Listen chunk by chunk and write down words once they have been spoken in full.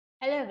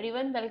Hello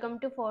everyone, welcome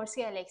to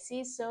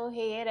forceGalaxy. So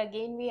here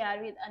again we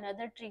are with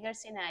another trigger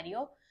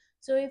scenario.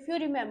 So if you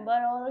remember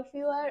or if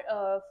you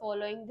are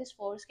following this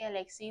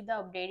forceGalaxy, the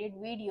updated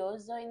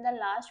videos, so in the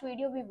last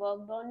video we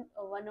worked on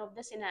one of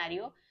the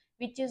scenario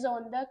which is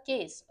on the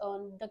case.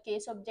 On the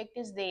case object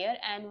is there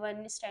and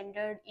one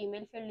standard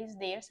email field is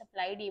there,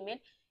 supplied email.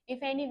 If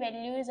any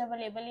value is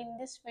available in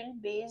this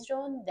field, based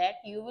on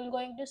that you will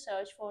going to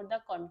search for the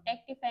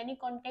contact. If any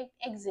contact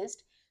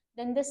exists,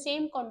 then the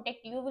same contact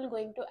you will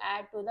going to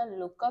add to the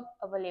lookup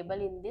available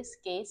in this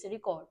case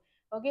record.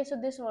 Okay,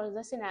 so this was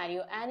the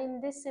scenario, and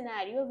in this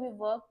scenario we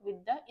work with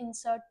the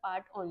insert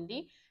part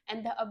only,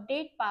 and the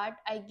update part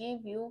I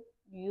gave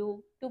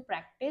you to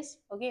practice.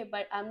 Okay,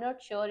 but I'm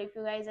not sure if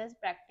you guys has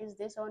practiced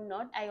this or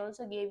not. I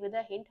also gave you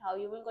the hint how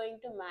you will going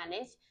to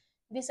manage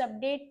this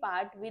update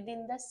part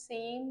within the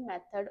same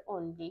method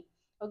only.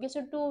 Okay,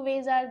 so two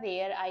ways are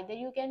there. Either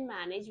you can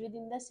manage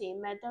within the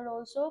same method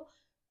also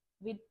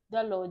with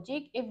the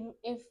logic.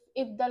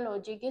 If the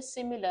logic is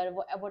similar,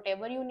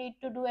 whatever you need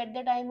to do at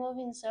the time of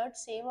insert,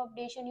 same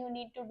updation you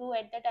need to do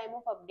at the time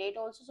of update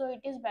also. So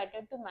it is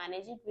better to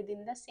manage it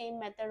within the same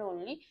method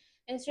only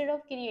instead of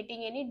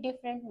creating any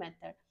different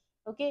method.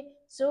 Okay,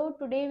 so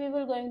today we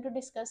will going to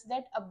discuss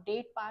that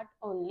update part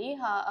only.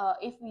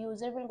 If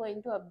user will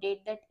going to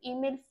update that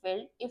email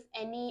field, if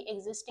any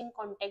existing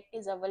contact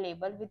is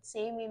available with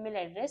same email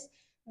address,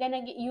 then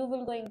again you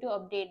will going to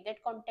update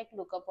that contact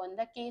lookup on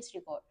the case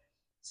record.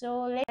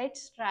 So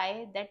let's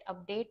try that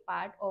update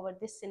part over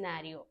this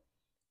scenario.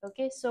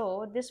 Okay,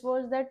 so this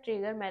was the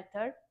trigger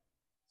method.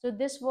 So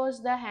this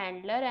was the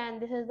handler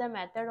and this is the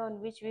method on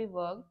which we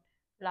worked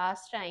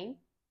last time.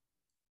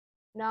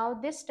 Now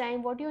this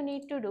time what you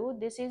need to do,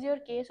 this is your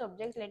case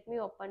object. Let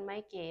me open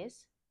my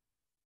case.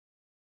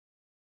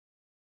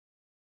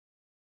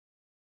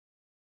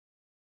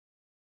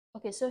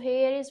 Okay, so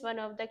here is one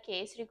of the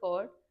case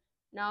record.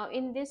 Now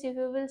in this, if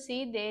you will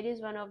see, there is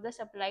one of the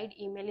supplied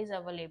email is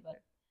available.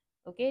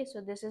 Okay, so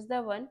this is the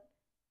one.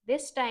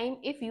 This time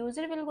if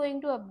user will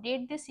going to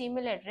update this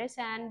email address,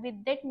 and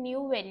with that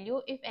new value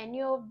if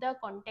any of the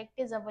contact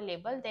is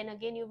available, then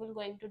again you will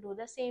going to do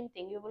the same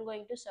thing. You will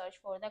going to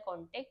search for the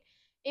contact.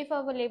 If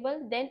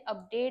available, then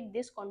update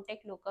this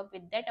contact lookup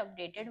with that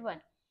updated one.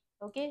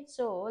 Okay,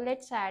 so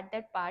let's add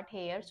that part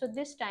here. So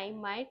this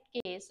time my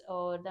case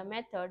or the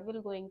method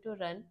will going to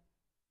run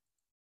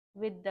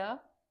with the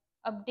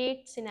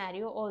update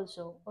scenario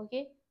also.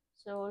 Okay,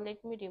 so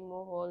let me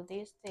remove all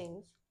these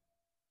things.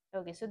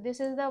 Okay, so this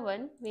is the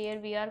one where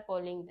we are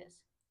calling this.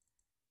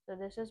 So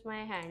this is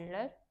my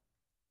handler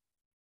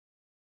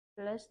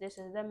plus this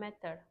is the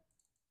method,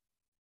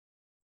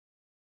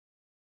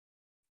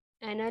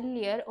 and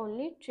earlier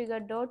only trigger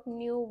dot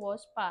new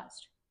was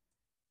passed.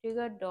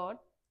 Trigger dot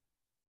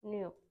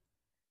new,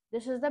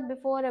 this is the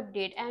before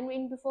update, and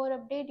in before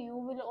update you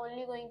will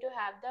only going to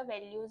have the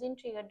values in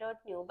trigger dot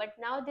new. But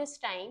now this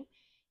time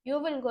you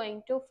will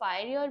going to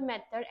fire your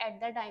method at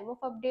the time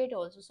of update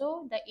also.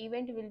 So the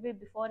event will be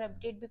before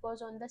update,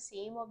 because on the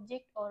same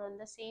object or on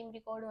the same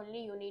record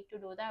only you need to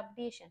do the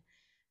updation.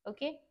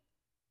 Okay,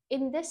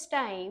 in this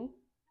time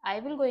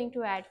I will going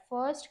to add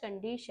first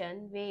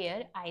condition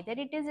where either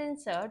it is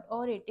insert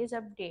or it is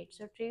update.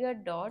 So trigger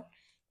dot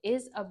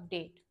is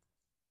update.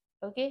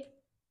 Okay,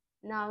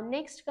 now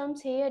next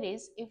comes here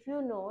is, if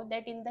you know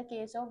that in the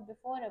case of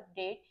before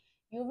update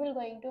you will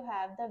going to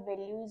have the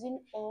values in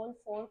all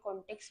four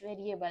context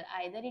variable.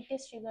 Either it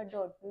is trigger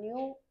dot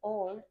new,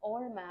 old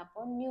map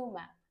or new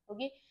map.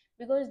 Okay,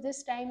 because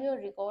this time your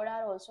record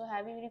are also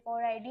having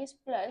record IDs,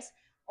 plus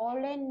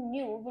old and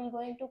new will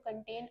going to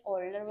contain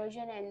older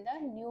version and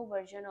the new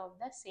version of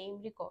the same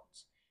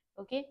records.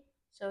 Okay,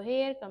 so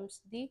here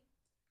comes the,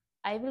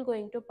 I will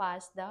going to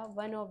pass the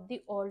one of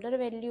the older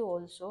value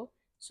also,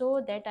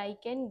 so that I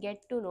can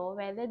get to know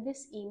whether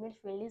this email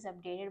field is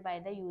updated by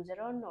the user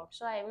or not.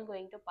 So I will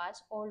going to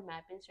pass old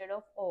map instead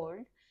of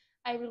old.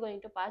 I will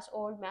going to pass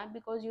old map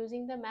because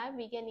using the map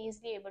we can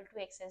easily able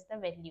to access the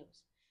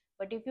values.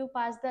 But if you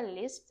pass the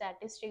list, that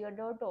is trigger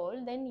dot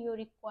all, then you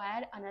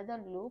require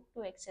another loop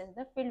to access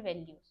the field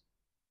values.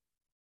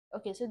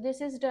 Okay, so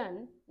this is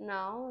done.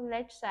 Now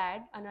let's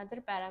add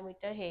another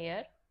parameter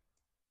here,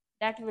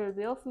 that will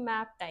be of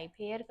map type.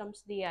 Here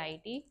comes the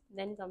ID,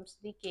 then comes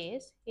the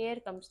case, here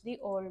comes the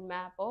old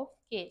map of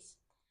case.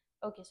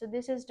 Okay, so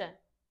this is done.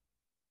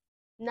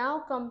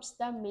 Now comes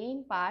the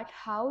main part,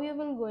 how you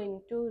will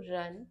going to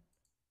run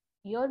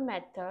your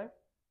method,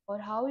 or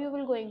how you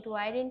will going to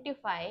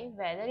identify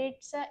whether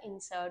it's a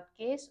insert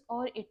case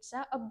or it's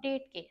a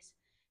update case.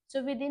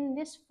 So within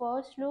this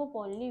first loop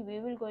only we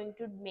will going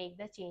to make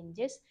the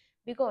changes,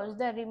 because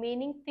the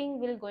remaining thing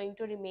will going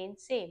to remain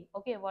same.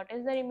 Okay, what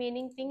is the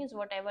remaining thing is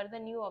whatever the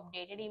new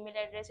updated email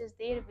address is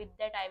there, with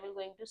that I will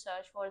going to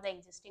search for the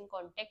existing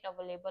contact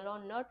available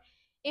or not.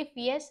 If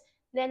yes,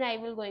 then I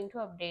will going to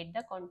update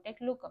the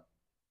contact lookup.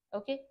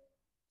 Okay,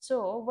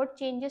 so what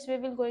changes we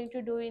will going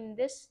to do in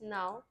this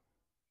now?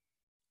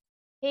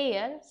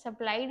 Here,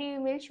 supplied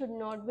email should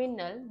not be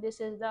null. This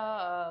is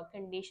the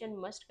condition,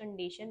 must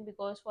condition,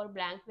 because for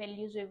blank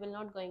values we will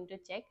not going to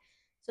check.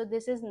 So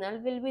this is null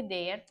will be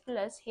there,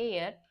 plus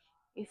here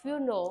if you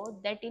know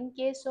that in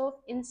case of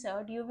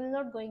insert you will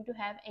not going to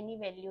have any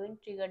value in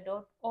trigger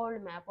dot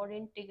old map or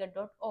in trigger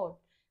dot old,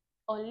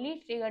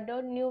 only trigger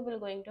dot new will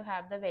going to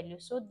have the value.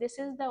 So this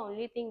is the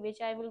only thing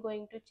which I will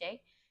going to check.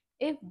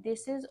 If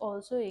this is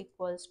also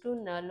equals to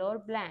null or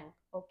blank,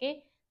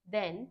 okay,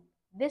 then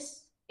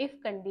this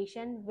if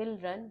condition will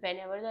run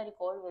whenever the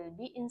record will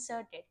be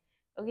inserted,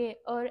 okay.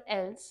 Or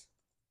else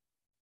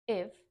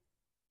if,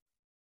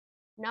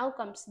 now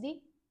comes the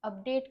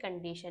update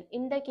condition.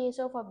 In the case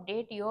of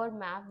update, your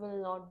map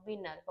will not be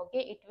null, okay,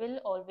 it will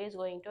always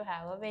going to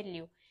have a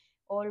value.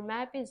 All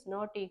map is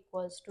not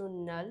equals to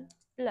null,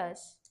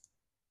 plus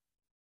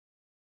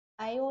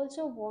I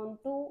also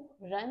want to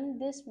run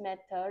this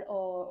method,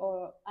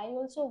 or I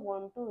also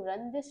want to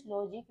run this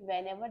logic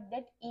whenever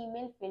that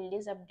email field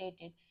is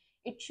updated.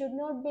 It should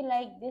not be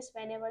like this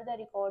whenever the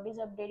record is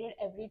updated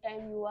every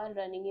time you are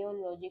running your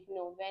logic.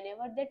 No,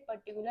 whenever that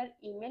particular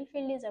email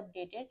field is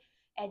updated,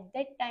 at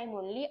that time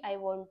only I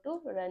want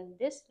to run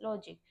this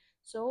logic.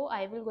 So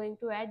I will going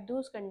to add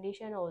those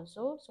condition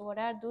also. So what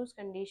are those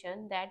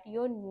condition? That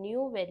your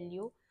new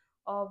value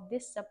of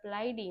this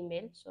supplied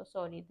email, so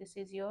sorry, this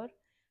is your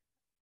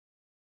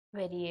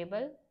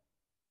variable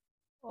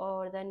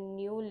or the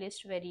new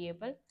list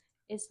variable,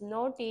 is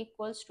not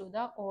equals to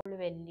the old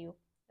value.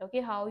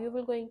 Okay, how you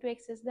will going to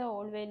access the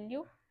old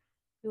value?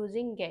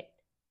 Using get,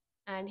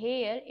 and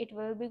here it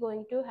will be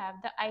going to have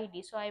the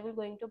id. So I will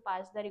going to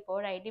pass the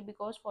record id,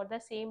 because for the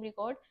same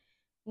record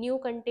new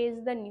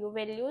contains the new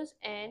values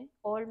and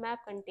old map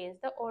contains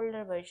the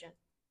older version.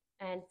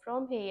 And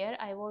from here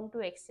I want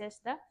to access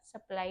the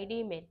supplied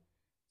email.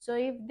 So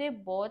if they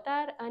both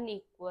are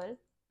unequal,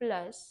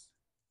 plus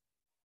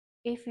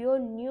if your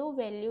new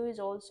value is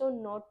also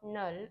not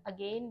null,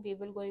 again we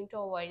will going to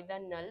avoid the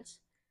nulls,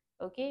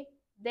 okay,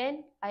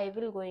 then I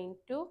will going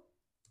to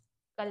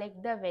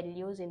collect the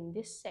values in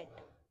this set,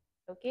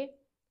 okay.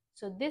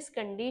 So this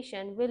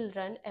condition will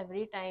run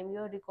every time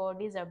your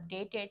record is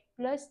updated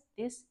plus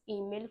this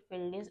email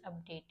field is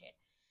updated.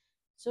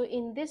 So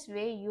in this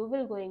way you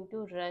will going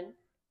to run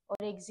or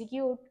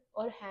execute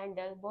or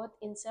handle both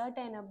insert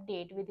and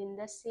update within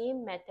the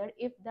same method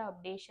if the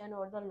updation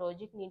or the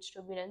logic needs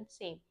to be run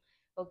same,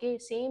 okay.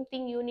 Same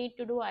thing you need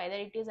to do, either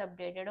it is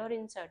updated or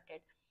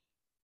inserted.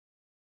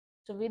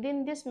 So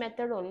within this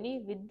method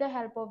only, with the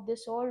help of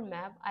this old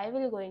map, I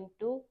will going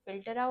to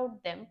filter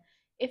out them.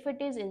 If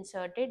it is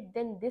inserted,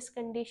 then this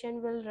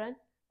condition will run,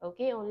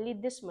 okay, only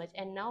this much.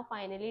 And now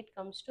finally it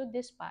comes to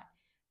this part.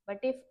 But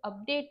if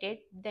updated,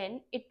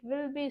 then it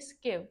will be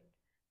skipped,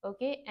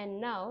 okay. And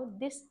now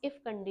this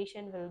if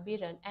condition will be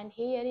run. And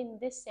here in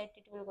this set,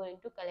 it will going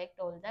to collect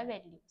all the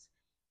values.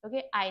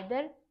 Okay,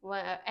 either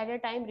at a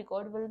time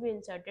record will be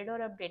inserted or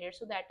updated.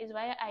 So that is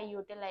why I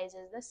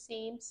utilizes the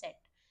same set.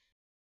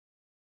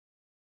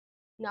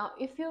 Now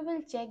if you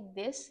will check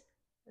this,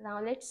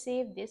 now let's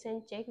save this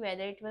and check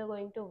whether it will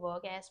going to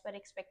work as per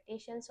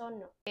expectations or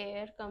not.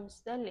 Here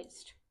comes the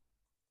list.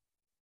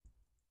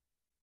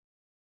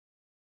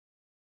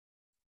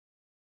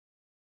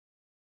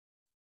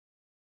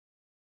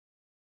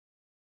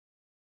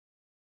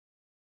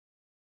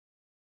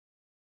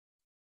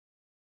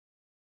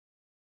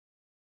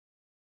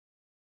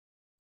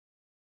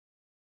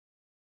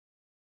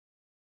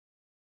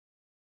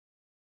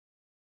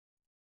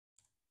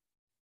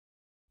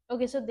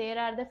 Okay, so there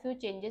are the few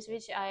changes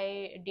which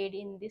I did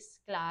in this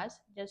class,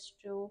 just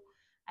to,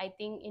 I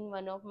think in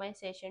one of my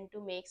session,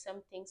 to make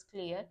some things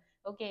clear.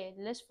 Okay,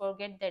 let's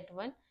forget that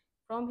one.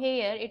 From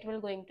here it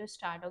will going to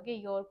start, okay,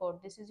 your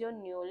code. This is your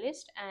new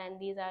list and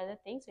these are the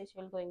things which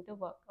will going to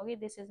work. Okay,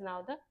 this is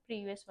now the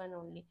previous one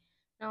only.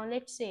 Now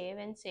let's save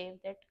and save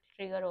that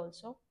trigger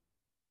also.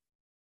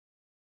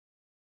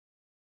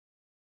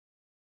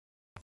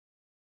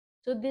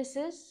 So this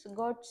is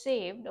got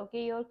saved,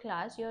 okay. Your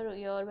class,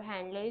 your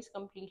handler is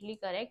completely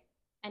correct.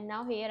 And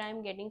now here I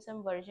am getting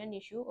some version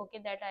issue,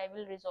 okay, that I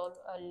will resolve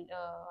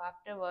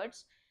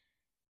afterwards.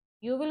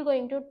 You will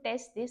going to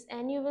test this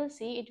and you will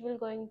see it will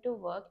going to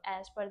work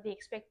as per the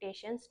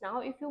expectations.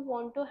 Now if you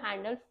want to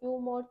handle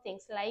few more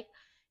things, like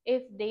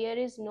if there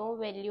is no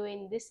value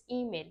in this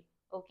email,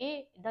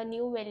 okay, the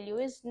new value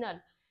is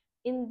null.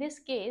 In this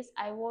case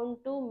I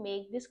want to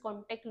make this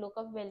contact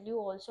lookup value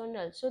also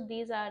null. So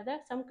these are the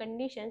some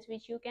conditions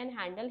which you can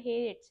handle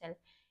here itself.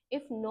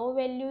 If no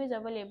value is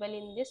available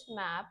in this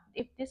map,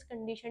 if this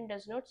condition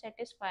does not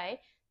satisfy,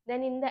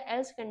 then in the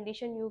else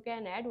condition you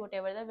can add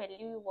whatever the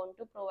value you want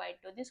to provide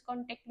to this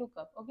contact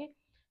lookup, okay.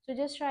 So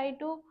just try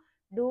to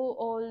do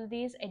all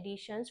these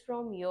additions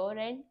from your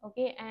end,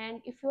 okay.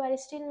 And if you are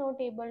still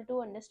not able to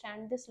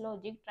understand this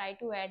logic, try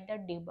to add the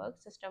debug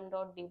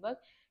system.debug.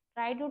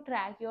 Try to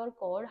track your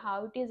code,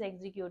 how it is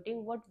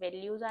executing, what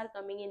values are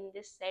coming in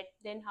this set,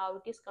 then how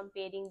it is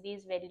comparing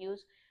these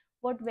values,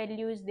 what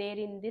value is there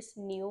in this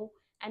new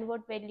and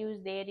what value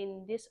is there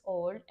in this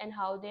old, and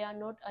how they are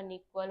not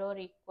unequal or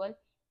equal.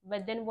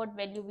 But then what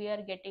value we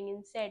are getting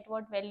in set,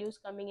 what values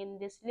coming in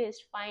this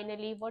list,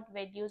 finally what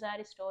values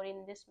are stored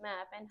in this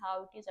map, and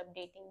how it is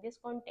updating this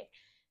context.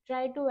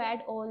 Try to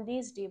add all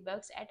these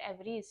debugs at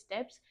every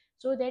steps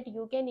so that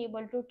you can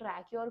able to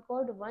track your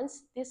code.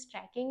 Once this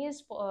tracking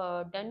is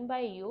done by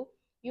you,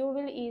 you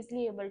will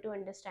easily able to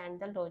understand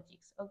the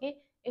logics. Okay,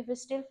 if you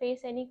still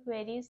face any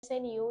queries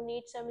and you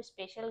need some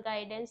special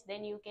guidance,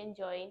 then you can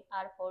join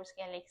our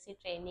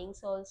forceGalaxy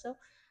trainings also.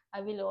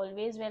 I will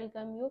always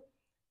welcome you.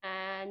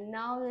 And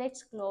now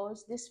let's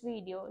close this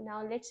video.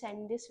 Now let's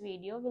end this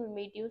video. We'll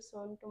meet you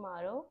soon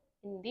tomorrow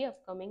in the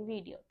upcoming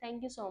video.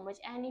 Thank you so much.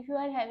 And if you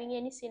are having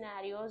any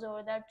scenarios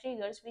or the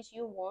triggers which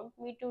you want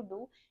me to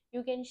do,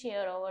 you can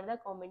share over the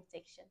comment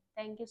section.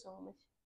 Thank you so much.